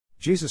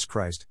Jesus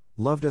Christ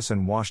loved us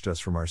and washed us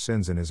from our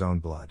sins in his own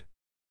blood.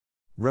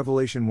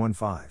 Revelation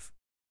 1:5.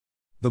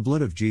 The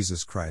blood of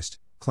Jesus Christ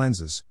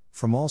cleanses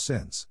from all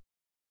sins.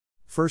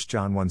 1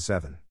 John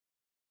 1:7.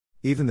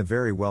 Even the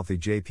very wealthy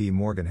J.P.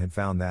 Morgan had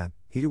found that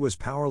he was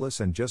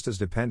powerless and just as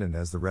dependent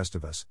as the rest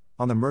of us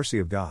on the mercy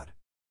of God.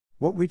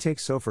 What we take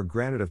so for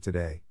granted of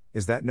today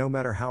is that no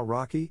matter how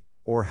rocky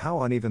or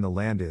how uneven the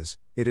land is,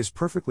 it is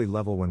perfectly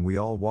level when we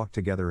all walk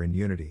together in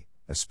unity,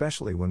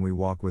 especially when we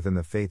walk within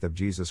the faith of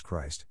Jesus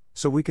Christ,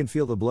 so we can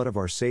feel the blood of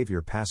our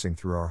Savior passing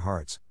through our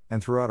hearts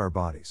and throughout our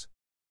bodies.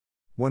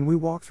 When we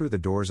walk through the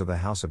doors of the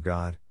house of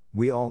God,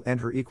 we all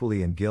enter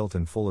equally in guilt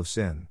and full of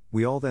sin,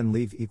 we all then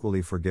leave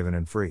equally forgiven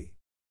and free.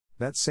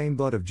 That same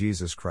blood of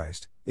Jesus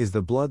Christ is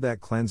the blood that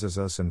cleanses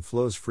us and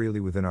flows freely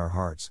within our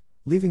hearts,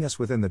 leaving us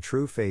within the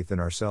true faith in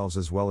ourselves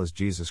as well as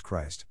Jesus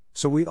Christ,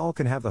 so we all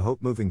can have the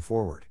hope moving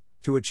forward,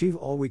 to achieve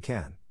all we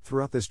can,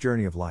 throughout this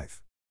journey of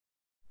life.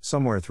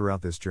 Somewhere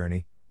throughout this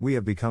journey, we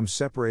have become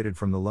separated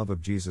from the love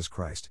of Jesus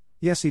Christ.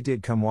 Yes, he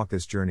did come walk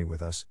this journey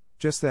with us,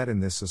 just that in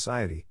this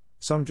society,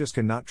 some just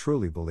cannot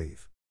truly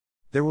believe.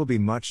 There will be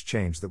much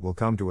change that will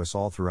come to us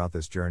all throughout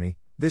this journey.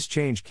 This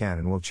change can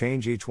and will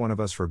change each one of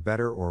us for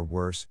better or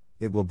worse.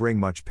 It will bring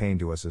much pain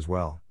to us as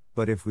well,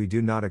 but if we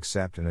do not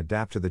accept and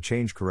adapt to the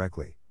change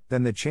correctly,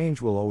 then the change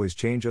will always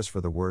change us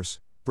for the worse,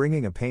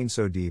 bringing a pain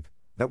so deep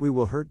that we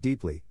will hurt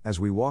deeply as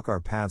we walk our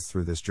paths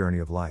through this journey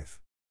of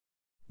life.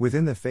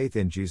 Within the faith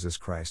in Jesus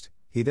Christ,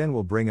 he then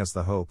will bring us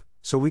the hope,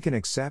 so we can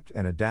accept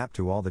and adapt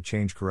to all the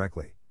change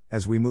correctly,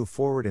 as we move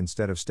forward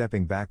instead of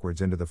stepping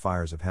backwards into the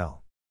fires of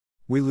hell.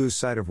 We lose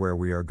sight of where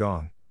we are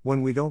going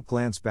when we don't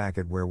glance back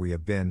at where we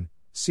have been,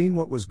 seen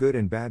what was good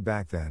and bad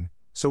back then,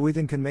 so we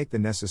then can make the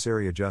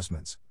necessary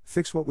adjustments,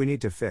 fix what we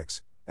need to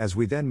fix, as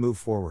we then move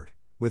forward,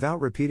 without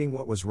repeating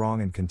what was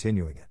wrong and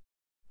continuing it.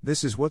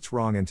 This is what's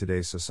wrong in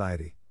today's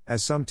society,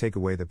 as some take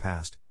away the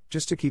past,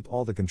 just to keep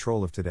all the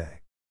control of today.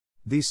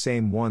 These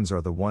same ones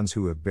are the ones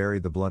who have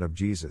buried the blood of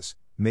Jesus,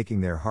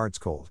 making their hearts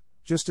cold,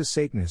 just as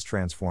Satan has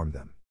transformed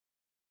them.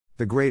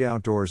 The great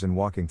outdoors and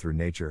walking through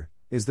nature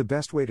is the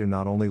best way to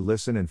not only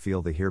listen and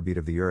feel the heartbeat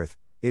of the earth,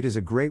 it is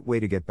a great way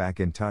to get back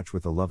in touch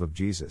with the love of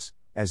Jesus,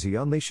 as he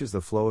unleashes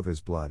the flow of his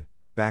blood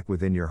back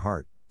within your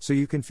heart, so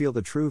you can feel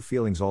the true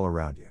feelings all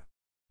around you.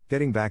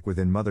 Getting back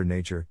within Mother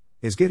Nature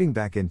is getting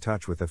back in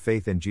touch with the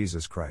faith in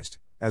Jesus Christ,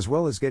 as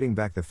well as getting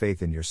back the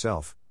faith in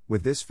yourself.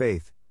 With this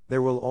faith,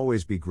 there will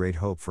always be great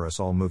hope for us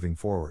all moving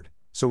forward,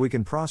 so we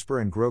can prosper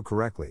and grow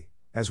correctly,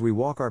 as we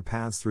walk our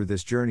paths through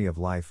this journey of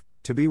life,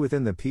 to be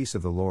within the peace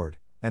of the Lord,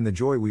 and the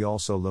joy we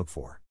also look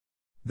for.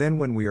 Then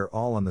when we are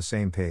all on the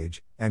same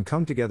page, and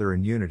come together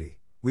in unity,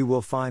 we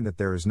will find that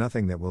there is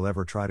nothing that will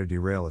ever try to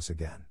derail us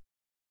again.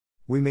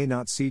 We may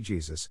not see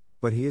Jesus,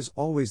 but he is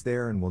always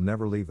there and will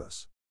never leave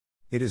us.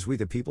 It is we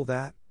the people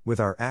that, with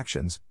our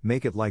actions,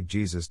 make it like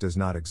Jesus does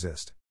not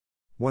exist.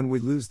 When we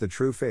lose the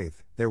true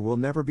faith, there will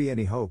never be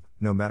any hope,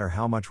 no matter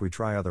how much we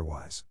try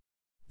otherwise.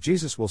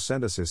 Jesus will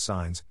send us his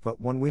signs,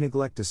 but when we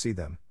neglect to see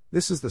them,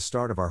 this is the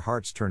start of our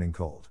hearts turning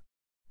cold.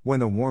 When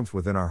the warmth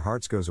within our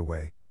hearts goes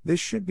away, this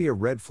should be a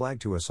red flag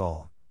to us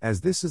all,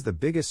 as this is the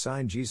biggest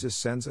sign Jesus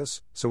sends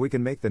us, so we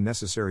can make the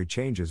necessary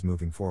changes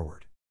moving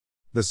forward.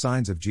 The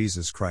signs of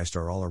Jesus Christ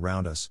are all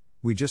around us,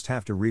 we just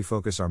have to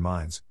refocus our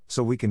minds,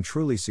 so we can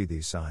truly see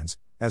these signs,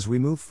 as we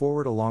move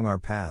forward along our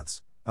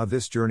paths of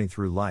this journey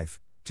through life,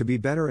 to be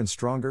better and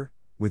stronger,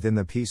 within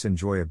the peace and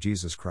joy of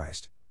Jesus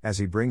Christ, as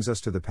he brings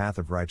us to the path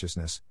of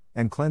righteousness,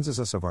 and cleanses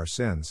us of our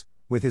sins,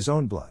 with his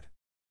own blood.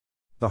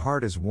 The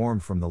heart is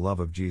warmed from the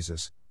love of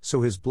Jesus,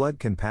 so his blood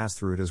can pass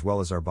through it as well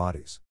as our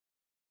bodies.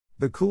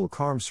 The cool,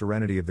 calm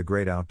serenity of the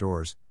great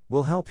outdoors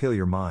will help heal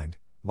your mind,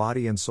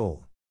 body and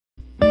soul.